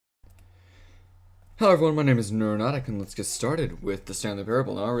Hello everyone, my name is Neuronautic, and let's get started with the Stanley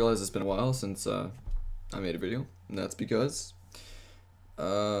Parable. Now I realize it's been a while since I made a video, and that's because,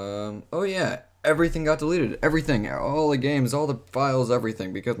 oh yeah, everything got deleted. Everything, all the games, all the files,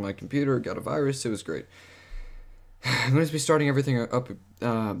 everything, because my computer got a virus. It was great. I'm going to be starting everything up,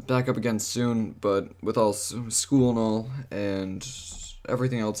 back up again soon, but with all school and all, and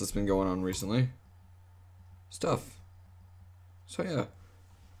everything else that's been going on recently. Stuff. So yeah.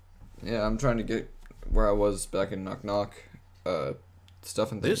 Yeah, I'm trying to get where I was back in Knock Knock,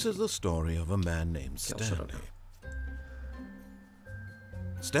 stuff and things. This is the story of a man named Stanley.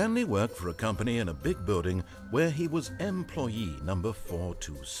 Stanley worked for a company in a big building where he was employee number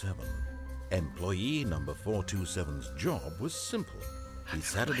 427. Employee number 427's job was simple. He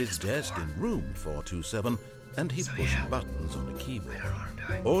sat at his desk in room 427 and he pushed buttons on a keyboard.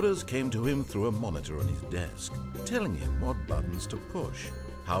 Orders came to him through a monitor on his desk, telling him what buttons to push,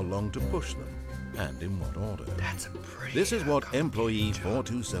 how long to push them, and in what order. This is what employee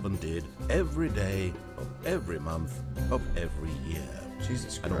 427 did every day of every month of every year.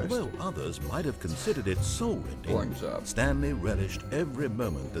 Jesus Christ. And although others might have considered it soul-rending, Boring job. Stanley relished every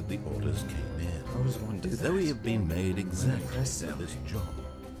moment that the orders came in. How does one do as that? though he had been made exactly for this job.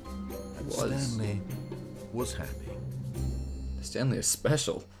 And Stanley was happy. Stanley is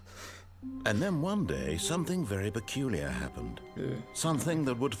special. And then one day, something very peculiar happened. Yeah. Something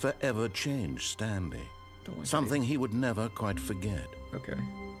that would forever change Stanley. Something he would never quite forget. Okay.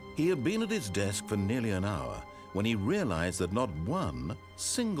 He had been at his desk for nearly an hour when he realized that not one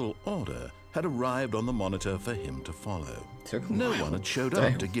single order had arrived on the monitor for him to follow. No one had showed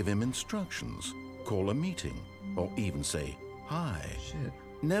up to give him instructions, call a meeting, or even say hi. Shit.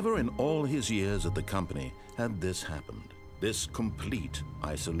 Never in all his years at the company had this happened. This complete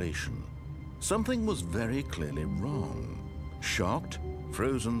isolation. Something was very clearly wrong. Shocked,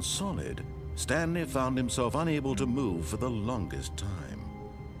 frozen solid, Stanley found himself unable to move for the longest time.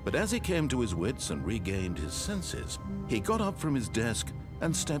 But as he came to his wits and regained his senses, he got up from his desk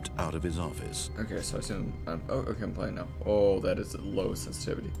and stepped out of his office. Okay, so I assume oh, okay, I'm playing now. Oh, that is low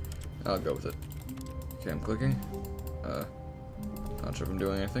sensitivity. I'll go with it. Okay, I'm clicking. Not sure if I'm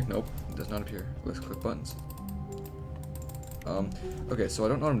doing anything. Nope, it does not appear. Let's click buttons. Okay, so I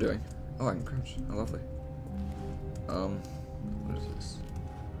don't know what I'm doing. Oh, I can crouch. Oh, lovely. What is this?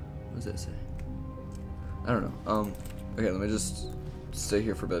 What does that say? I don't know. Okay, let me just stay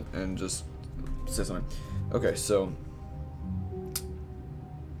here for a bit and just say something. Okay, so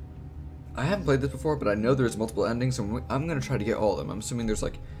I haven't played this before, but I know there's multiple endings, so I'm gonna try to get all of them. I'm assuming there's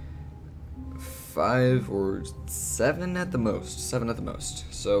like 5 or 7 at the most. 7 at the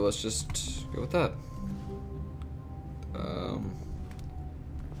most. So let's just go with that.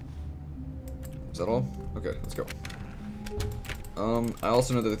 Is that all? Okay, let's go. I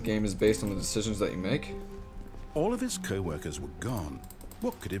also know that the game is based on the decisions that you make. All of his co-workers were gone.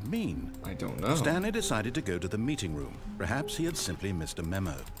 What could it mean? I don't know. Stanley decided to go to the meeting room. Perhaps he had simply missed a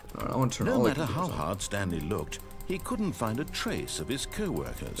memo. I want to turn No all the matter how computers on. hard Stanley looked, he couldn't find a trace of his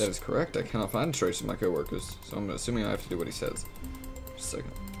co-workers. That is correct. I cannot find a trace of my coworkers, so I'm assuming I have to do what he says. Just a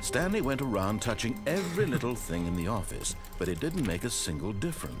second. Stanley went around touching every little thing in the office, but it didn't make a single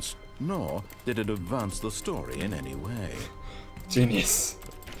difference, nor did it advance the story in any way. Genius.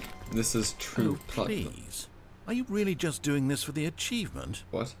 This is true. Oh, please. Are you really just doing this for the achievement?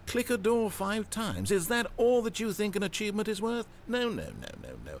 What? Click a door 5 times. Is that all that you think an achievement is worth? No, no, no,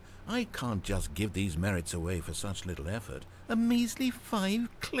 no, no. I can't just give these merits away for such little effort. A measly 5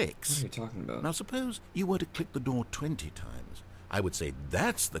 clicks. What are you talking about? Now suppose you were to click the door 20 times. I would say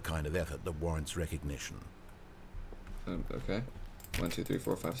that's the kind of effort that warrants recognition. Okay. 1, 2, 3,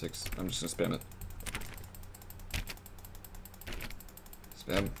 4, 5, 6. I'm just gonna spam it.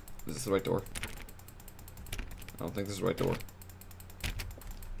 Spam. Is this the right door? I don't think this is the right door.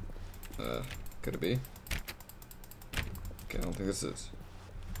 Could it be? Okay, I don't think this is.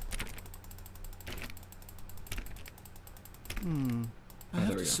 I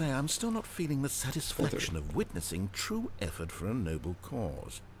have to say, I'm still not feeling the satisfaction of witnessing true effort for a noble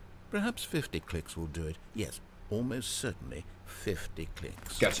cause. Perhaps 50 clicks will do it. Yes, almost certainly 50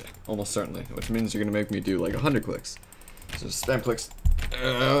 clicks. Gotcha. Almost certainly. Which means you're gonna make me do like 100 clicks. So just spam clicks.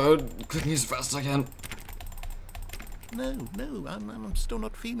 Clicking as fast as I can. No, I'm still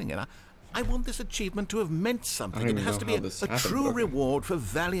not feeling it. I want this achievement to have meant something. It has to be a true reward for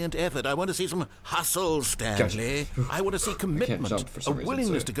valiant effort. I want to see some hustle, Stanley. Gotcha. I want to see commitment, a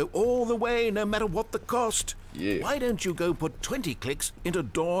willingness to go all the way, no matter what the cost. Yeah. Why don't you go put 20 clicks into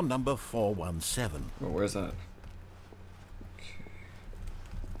door number 417? Well, where's that?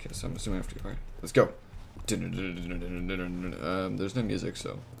 Okay, so I'm assuming I have to go. Alright, let's go. There's no music,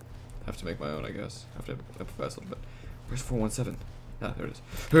 so have to make my own, I guess. Have to improvise a little bit. Where's 417? Ah, there it is.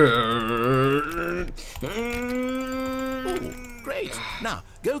 Ooh, great. Now,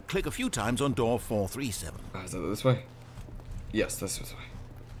 go click a few times on door 437. Is that this way? Yes, that's this way.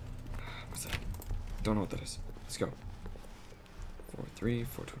 What's that? Don't know what that is. Let's go. 43,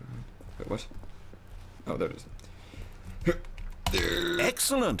 429. Wait, what? Oh, there it is.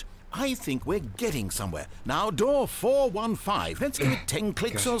 Excellent. I think we're getting somewhere. Now, door 415. Let's give it 10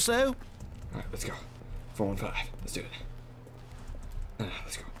 clicks or so. All right, let's go. 415. Let's do it.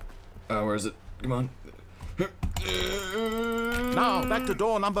 Let's go. Where is it? Come on. Now, back to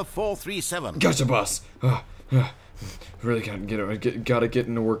door number 437. Gotcha, boss. Really gotta get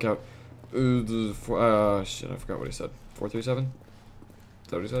in a workout. Shit, I forgot what he said. 437? Is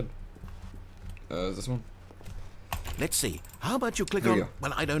that what he said? Is this one? Let's see. How about you click There on, you go.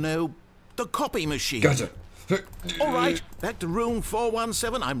 well, I don't know, the copy machine. Gotcha. All right, back to room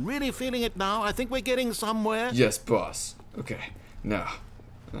 417. I'm really feeling it now. I think we're getting somewhere. Yes, boss. Okay, now.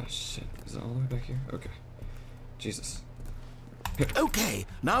 Oh, shit. Is it all the way back here? Okay. Jesus. Okay,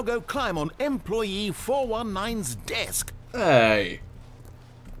 now go climb on employee 419's desk. Hey!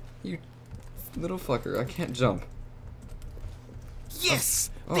 You little fucker, I can't jump. Yes!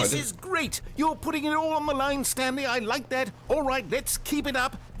 Oh, This I did. is great! You're putting it all on the line, Stanley. I like that. All right, let's keep it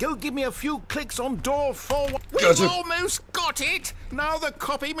up. Go give me a few clicks on door 4. We've Gotcha. almost got it! Now the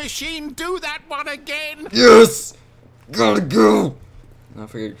copy machine, do that one again! Yes! Gotta go! Now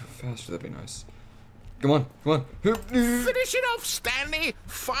if I could go faster, that'd be nice. Come on, come on. Finish it off, Stanley!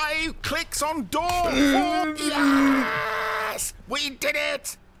 5 clicks on door 4. Yes! We did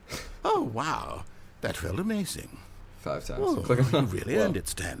it! Oh, wow. That felt amazing. 5 times. Oh, Click you on. really Whoa. earned it,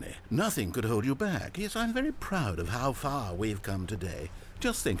 Stanley. Nothing could hold you back. Yes, I'm very proud of how far we've come today.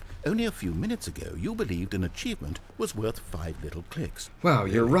 Just think, only a few minutes ago, you believed an achievement was worth 5 little clicks. Wow,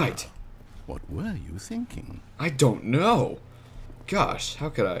 you're right. What were you thinking? I don't know. Gosh, how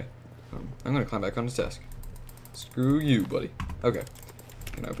could I? I'm gonna climb back on his desk. Screw you, buddy. Okay.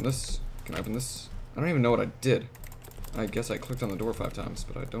 Can I open this? Can I open this? I don't even know what I did. I guess I clicked on the door 5 times,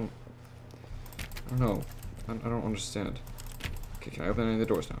 but I don't know. I don't understand. Okay, can I open any of the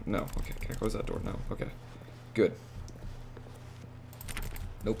doors now? No. Okay, can I close that door? No. Okay. Good.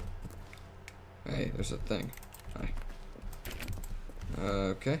 Nope. Hey, there's a thing. Hi.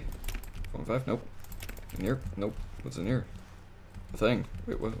 Okay. 415. Nope. In here? Nope. What's in here? A thing.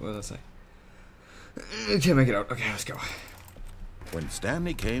 Wait, what did that say? I can't make it out. Okay, let's go. When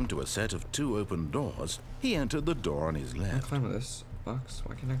Stanley came to a set of 2 open doors, he entered the door on his Can I left. climb on this box?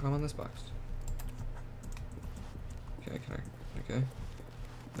 Why can't I climb on this box? Okay, can I? Okay.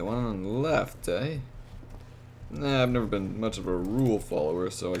 The one on the left, eh? Nah, I've never been much of a rule follower,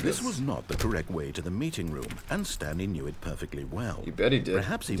 so I guess... This was not the correct way to the meeting room, and Stanley knew it perfectly well. You bet he did.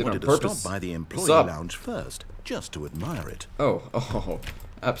 Perhaps he Did on wanted to purpose. stop by the What's employee up? lounge first, just to admire it. Oh,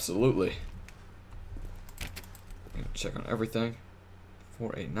 absolutely. Gonna check on everything.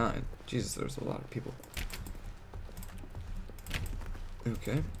 489. Jesus, there's a lot of people.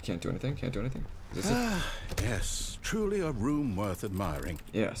 Okay, can't do anything, can't do anything. Is this it? Yes, truly a room worth admiring.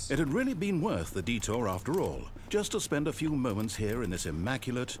 Yes. It had really been worth the detour after all, just to spend a few moments here in this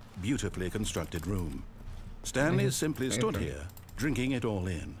immaculate, beautifully constructed room. Stanley simply stood here, drinking it all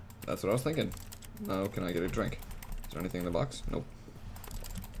in. That's what I was thinking. Now, can I get a drink? Is there anything in the box? Nope.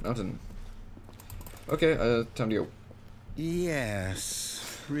 Nothing. Okay, time to go.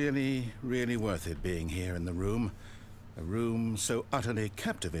 Yes, really, really worth it being here in the room. A room so utterly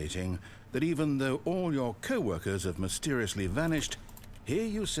captivating that even though all your co-workers have mysteriously vanished, here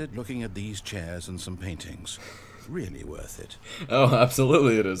you sit looking at these chairs and some paintings. Really worth it. Oh,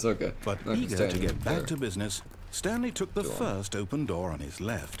 absolutely it is. Okay. But I can eager stand to here. get back There. to business, Stanley took the Go on. first open door on his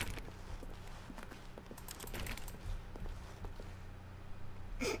left.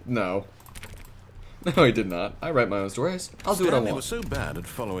 No. No, he did not. I write my own stories. I'll do what I Stanley want. was so bad at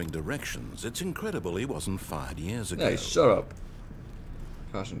following directions, it's incredible he wasn't fired years ago. Hey, shut up.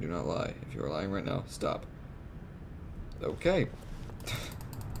 Caution, do not lie. If you are lying right now, stop. Okay.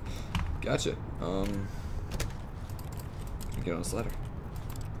 Gotcha. Get on a slider.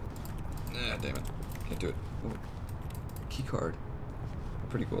 Ah, damn it. Can't do it. Oh. Key card.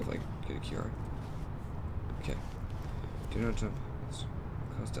 Pretty cool if I get a key card. Okay. Do not jump.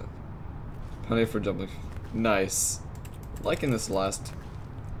 Cause death. Penalty for jumping. Nice. Liking this last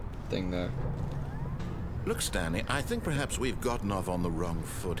thing there. Look, Stanley, I think perhaps we've gotten off on the wrong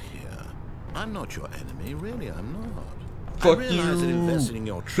foot here. I'm not your enemy, really, I'm not. Fuck I realize that you. investing in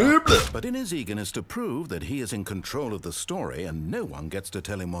your truck, but in his eagerness to prove that he is in control of the story and no one gets to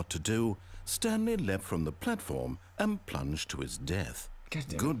tell him what to do, Stanley leapt from the platform and plunged to his death. God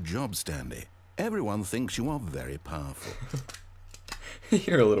damn Good job, Stanley. Everyone thinks you are very powerful. it.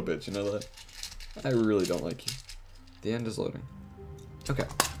 You're a little bitch, you know that? I really don't like you. The end is loading. Okay.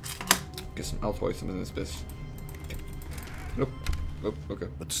 Guess I'll throw some in this bitch. Okay. Nope. Nope. Okay.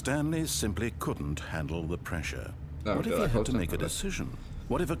 But Stanley simply couldn't handle the pressure. Oh, What if did he I had hope to so? make a Okay. decision?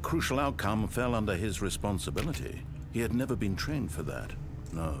 What if a crucial outcome fell under his responsibility? He had never been trained for that.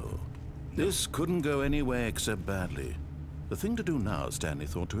 No. This couldn't go anywhere except badly. The thing to do now, Stanley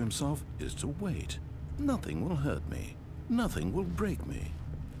thought to himself, is to wait. Nothing will hurt me. Nothing will break me.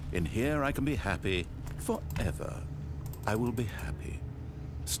 In here I can be happy forever. I will be happy.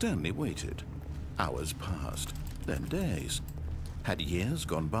 Stanley waited. Hours passed, then days. Had years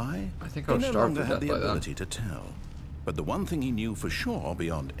gone by? I think I He was no starved longer to had death the by then. ability to tell. But the one thing he knew for sure,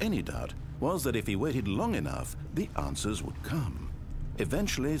 beyond any doubt, was that if he waited long enough, the answers would come.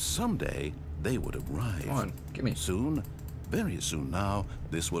 Eventually, someday, they would arrive. Come on, give me. Soon, very soon now,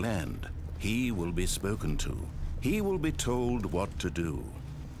 this will end. He will be spoken to. He will be told what to do.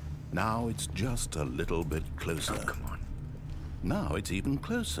 Now it's just a little bit closer. Oh, come on. Now it's even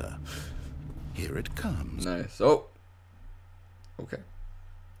closer. Here it comes. Nice. Oh. Okay.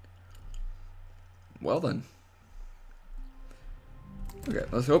 Well then. Okay,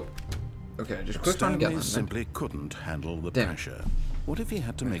 let's hope. Okay, I just clicked on Stanley again. Then. simply couldn't handle the Damn. pressure. What if he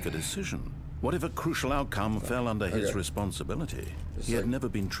had to make a decision? What if a crucial outcome fell under his Okay. responsibility? Just He had like- never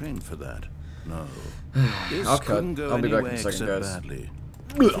been trained for that. No. This I'll cut. couldn't go I'll be back anywhere in a second, except guys. badly.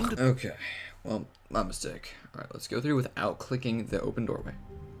 Okay. Well, my mistake. Alright, let's go through without clicking the open doorway.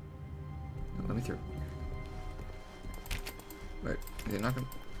 No, let me through. Wait, is he not gonna...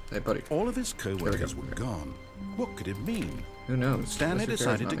 Hey, buddy. All of his co-workers go. were gone. What could it mean? Who knows? Stanley Who cares,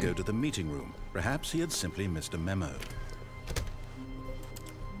 decided to not me. go to the meeting room. Perhaps he had simply missed a memo.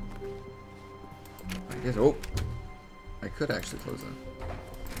 I guess... Oh! I could actually close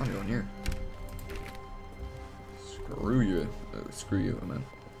that. I'm going here. Screw you. Oh, screw you, man.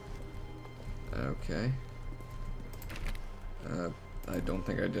 Okay. I don't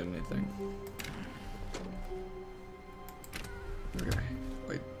think I did anything. Okay.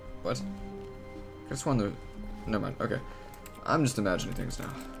 Wait, what? I just wanted to... Never mind, okay. I'm just imagining things now.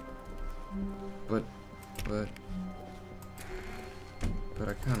 But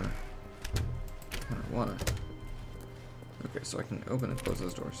I kinda wanna... Okay, so I can open and close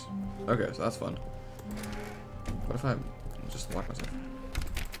those doors. Okay, so that's fun. What if I just lock myself?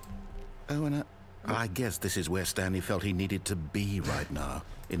 Oh, and I guess this is where Stanley felt he needed to be right now.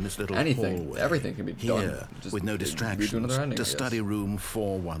 In this little Anything. hallway. Everything can be done. Here, Just with no redo distractions, another ending, I to guess. study room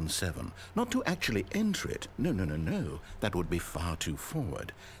 417. Not to actually enter it. No, no, no, no. That would be far too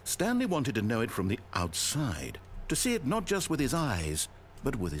forward. Stanley wanted to know it from the outside. To see it not just with his eyes,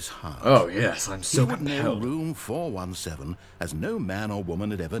 but with his heart. Oh, yes, I'm so He would know compelled. room 417 as no man or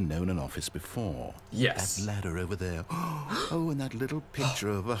woman had ever known an office before. Yes. That ladder over there. Oh, and that little picture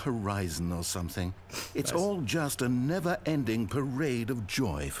of a horizon or something. It's Nice. all just a never-ending parade of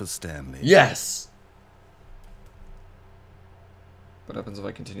joy for Stanley. Yes! What happens if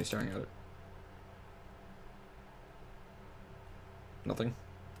I continue staring at it? Nothing?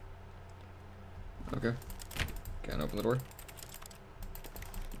 Okay. Can't open the door.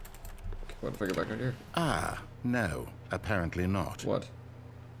 Okay, what if I go back out here? Ah, no, apparently not. What?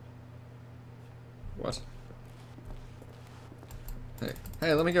 What? Hey.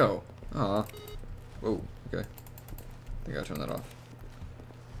 Hey, let me go! Aw. Whoa, okay. I think I turned that off.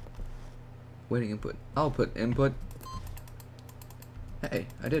 Waiting input. I'll put input. Hey,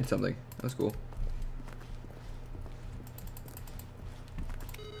 I did something. That was cool.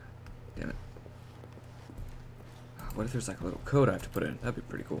 Damn it. What if there's like a little code I have to put in? That'd be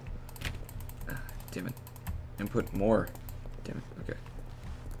pretty cool. Damn it. Input more. Damn it. Okay.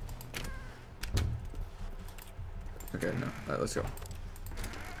 Okay, no. Alright, let's go.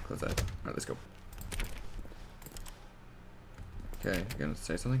 Close that. Alright, let's go. Okay, you gonna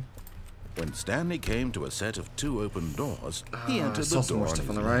say something? When Stanley came to a set of 2 open doors, he I entered saw the some door more on stuff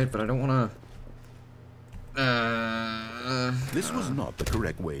his on the left. right, but I don't wanna... This was not the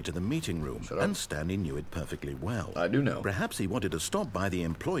correct way to the meeting room, Shut up. and Stanley knew it perfectly well. I do know. Perhaps he wanted to stop by the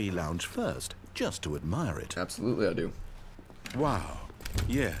employee lounge first, just to admire it. Absolutely I do. Wow.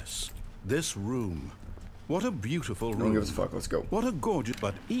 Yes. This room. What a beautiful No room. one gives a fuck, let's go. What a gorgeous...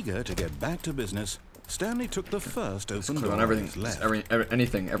 But eager to get back to business, Stanley took the first open Click door on on everything. his Just left.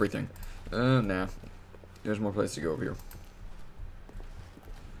 anything, everything. Nah. There's more place to go over here.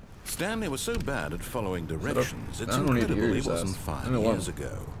 Stanley was so bad at following directions, it's I don't need to incredible hear he your wasn't sass. 5 Leave me alone. years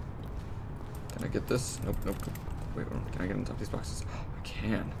ago. Can I get this? Nope, nope. Wait, hold on. Can I get on top of these boxes? Oh, I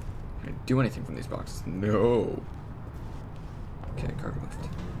can. Can I do anything from these boxes? No. Okay, cargo lift.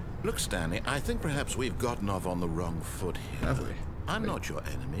 Look, Stanley, I think perhaps we've gotten off on the wrong foot here. Have we? I'm not your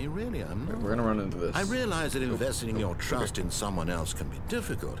enemy, really, I'm not. We're gonna run into this. I realize that investing your trust in someone else can be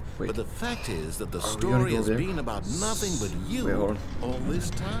difficult, but the fact is that the story has been about nothing but you all this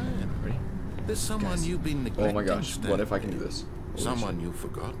time. Ready? There's someone you've been neglecting. Oh my gosh, Stanley. what if I can do this? Someone you've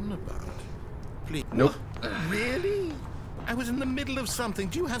forgotten about. Please. Nope. Really? I was in the middle of something.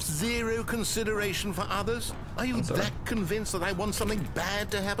 Do you have zero consideration for others? Are you that convinced that I want something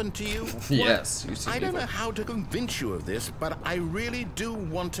bad to happen to you? Yes. I don't know how to convince you of this, but I really do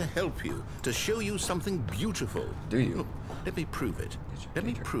want to help you, to show you something beautiful. Do you? Look, let me prove it. Let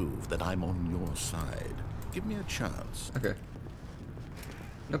me prove that I'm on your side. Give me a chance. Okay.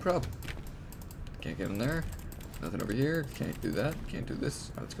 No problem. Can't get in there. Nothing over here. Can't do that. Can't do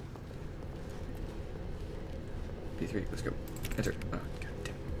this. Oh, let's go. P3. Let's go. Enter. Oh, god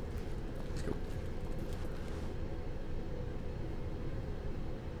damn. Let's go.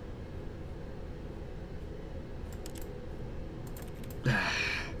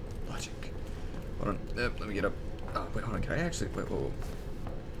 Logic. Hold on. Let me get up. Oh, wait, hold on. Can I actually... Wait, whoa, whoa.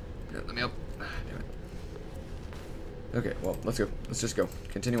 Yeah, let me up. Damn it. Okay, well, let's go. Let's just go.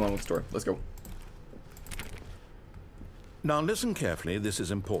 Continue on with the story. Let's go. Now listen carefully, this is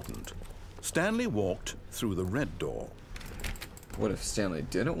important. Stanley walked through the red door. What if Stanley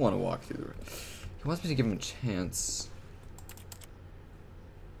didn't want to walk through the... He wants me to give him a chance.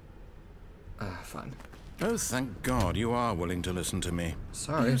 Fine. Oh, thank God you are willing to listen to me.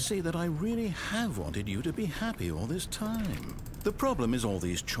 Sorry. You see that I really have wanted you to be happy all this time. The problem is all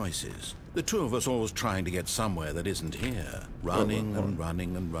these choices. The two of us always trying to get somewhere that isn't here. Running and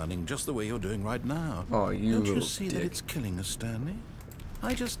running and running, just the way you're doing right now. Oh, you Don't you little see dick. that it's killing us, Stanley?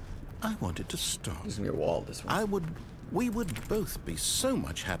 I want it to stop. There's gonna be a wall this one. We would both be so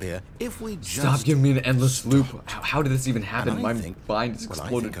much happier if we just... Stop giving me an endless loop. How did this even happen? And My I think, mind is well,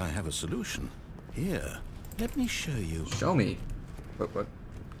 exploded. I think I have a solution. Here, let me show you. Show me. What?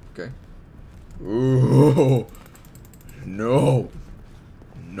 Okay. Ooh. No.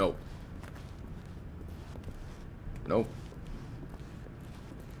 No. No.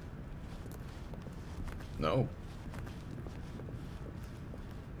 No.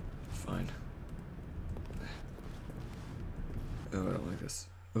 Fine. Oh, I don't like this.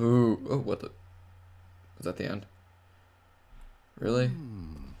 Ooh. Oh, what the? Is that the end? Really?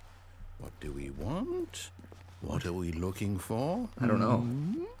 What do we want? What are we looking for? I don't know.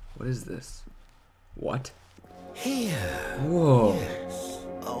 What is this? What? Here. Whoa. Yes.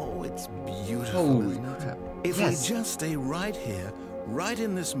 Oh, it's beautiful. Holy isn't it? crap. If Yes. we just stay right here, right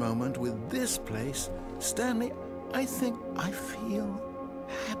in this moment with this place, Stanley, I think I feel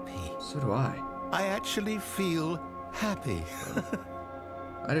happy. So do I. I actually feel happy.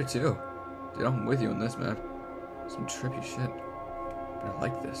 I do too. Dude, I'm with you on this, man. Some trippy shit. But I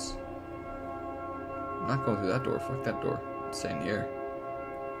like this. I'm not going through that door. Fuck that door. I'm staying here.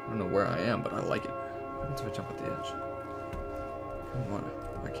 I don't know where I am, but I like it. What happens if I jump off the edge? I don't wanna.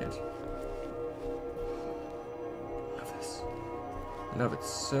 I can't. I love this. I love it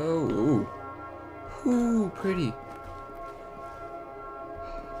so. Ooh. Ooh, pretty.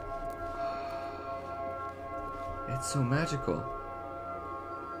 It's so magical.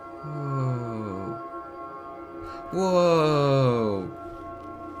 Whoa. Whoa.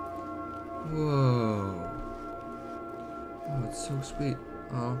 Whoa. Oh, it's so sweet.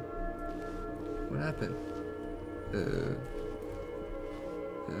 Oh. What happened?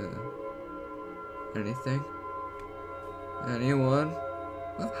 Anything? Anyone?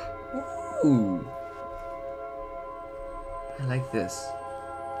 Ooh. I like this.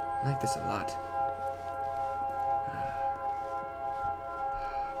 I like this a lot.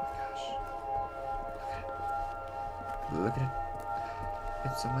 Look at it.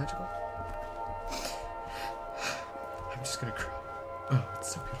 It's so magical. I'm just gonna cry. Oh,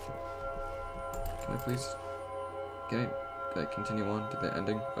 it's so beautiful. Can I please... Can I continue on to the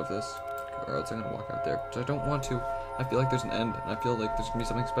ending of this? Or else I'm gonna walk out there. Because I don't want to. I feel like there's an end. And I feel like there's gonna be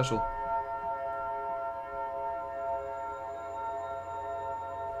something special.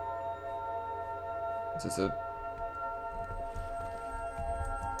 Is this it?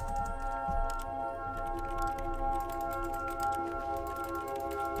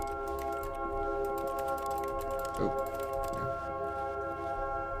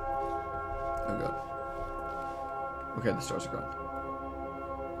 Okay, the stars are gone.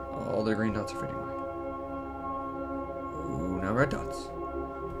 All the green dots are fading away. Ooh, now red dots.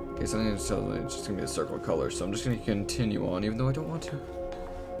 Okay, something just tells me it's just gonna be a circle of colors, so I'm just gonna continue on, even though I don't want to.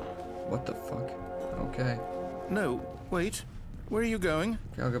 What the fuck? Okay. No, wait. Where are you going?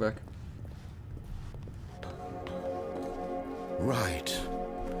 Okay, I'll go back. Right.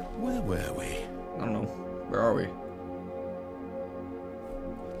 Where were we? I don't know. Where are we?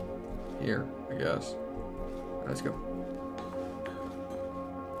 Here, I guess. Let's go.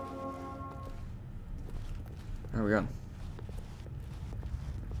 Where are we going?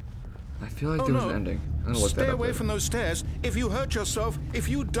 I feel like there was an ending. I'm gonna look that Stay up away later. from those stairs. If you hurt yourself, if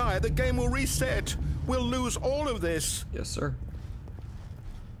you die, the game will reset. We'll lose all of this. Yes, sir.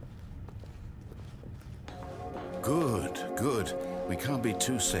 Good, good. We can't be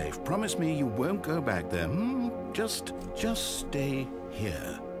too safe. Promise me you won't go back there. Just stay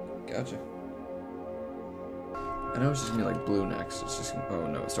here. Gotcha. I know it's just gonna be like blue next. It's just gonna, oh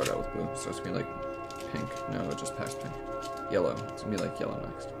no, it started out with blue, so it's gonna be like pink. No, it just passed pink. Yellow. It's gonna be like yellow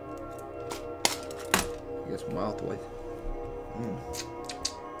next. I guess mouth with.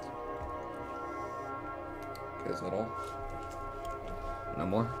 Okay, is that all? No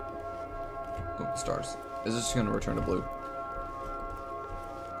more? Oh, stars. Is this just gonna return to blue?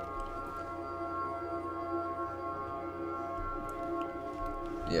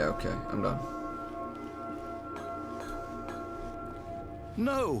 Yeah, okay, I'm done.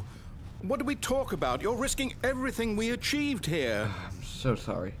 No. What do we talk about? You're risking everything we achieved here. I'm so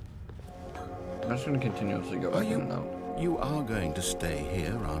sorry. I'm just gonna continuously go back in and out. You are going to stay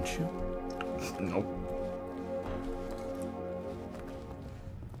here, aren't you? Nope.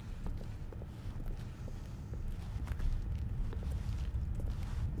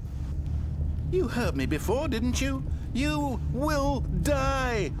 You heard me before, didn't you? You will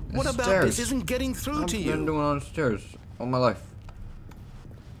die. What about this isn't getting through to you? I've been doing on stairs all my life.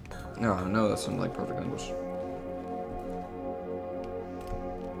 No, I know that's in like perfect English.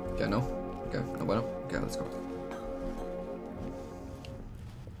 Okay, no? Okay, no bueno? Okay, let's go.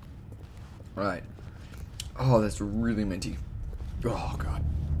 Alright. Oh, that's really minty. Oh, God.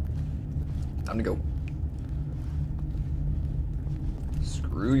 Time to go.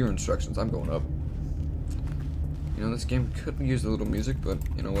 Screw your instructions, I'm going up. You know, this game could use a little music, but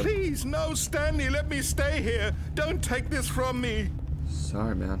you know what? Please, no, Stanley, let me stay here. Don't take this from me.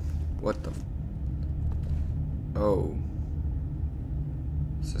 Sorry, man. What the? Oh.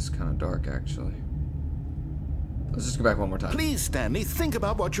 This is kind of dark, actually. Let's just go back one more time. Please, Stanley, think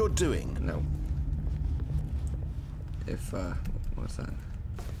about what you're doing. No. If, what's that?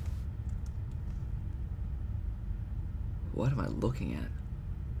 What am I looking at?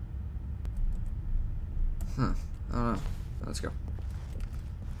 Huh. I don't know. Let's go.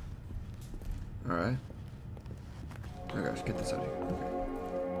 Alright. Oh gosh, get this out of here.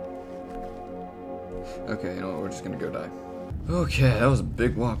 Okay, you know what? We're just gonna go die. Okay, that was a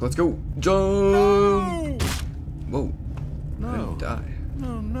big walk. Let's go. Jump! No! Whoa. I No. didn't die.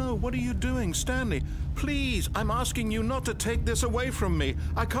 No, what are you doing, Stanley? Please, I'm asking you not to take this away from me.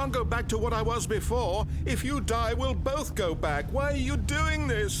 I can't go back to what I was before. If you die, we'll both go back. Why are you doing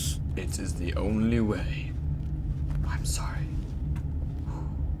this? It is the only way. I'm sorry.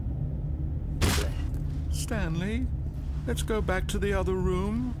 Stanley, let's go back to the other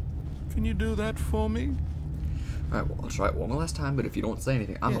room. Can you do that for me? Alright, well, I'll try it one more last time, but if you don't say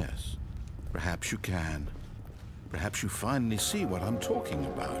anything, I'm Yes, perhaps you can. Perhaps you finally see what I'm talking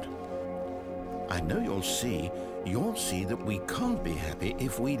about. I know you'll see that we can't be happy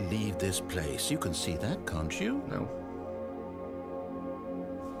if we leave this place. You can see that, can't you? No.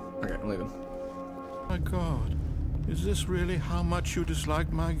 Okay, I'm leaving. My God, is this really how much you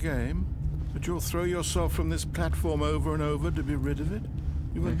dislike my game? That you'll throw yourself from this platform over and over to be rid of it?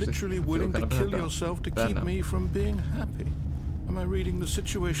 You were Actually, literally I feel willing to kinda kill bad now. yourself to Bad keep now. me from being happy. Am I reading the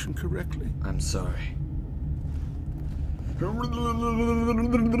situation correctly? I'm sorry. Oh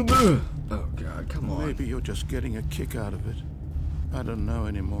God, come on. Maybe you're just getting a kick out of it. I don't know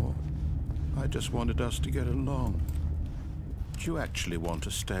anymore. I just wanted us to get along. Do you actually want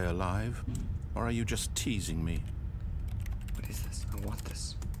to stay alive? Or are you just teasing me? What is this? I want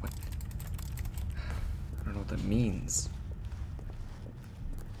this. What? I don't know what that means.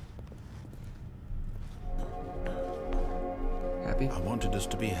 Happy? I wanted us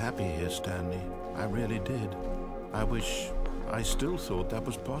to be happy here, Stanley. I really did. I wish I still thought that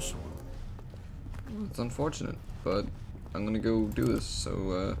was possible. Well, it's unfortunate, but I'm gonna go do this,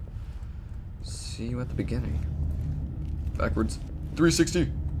 so, see you at the beginning. Backwards.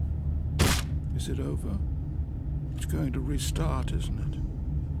 360! Is it over? It's going to restart, isn't it?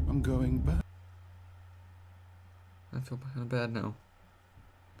 I'm going back. I feel kind of bad now.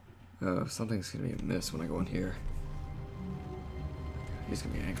 Something's gonna be amiss when I go in here. He's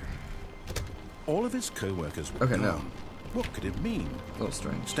gonna be angry. All of his co-workers were Okay, gone. no. What could it mean? A little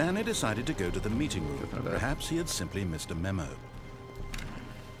strange. Stanley decided to go to the meeting room. Not bad. Perhaps he had simply missed a memo.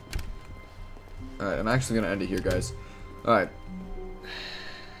 Alright, I'm actually gonna end it here, guys. Alright.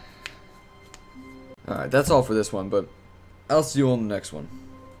 Alright, that's all for this one, but I'll see you on the next one.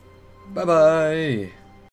 Bye-bye!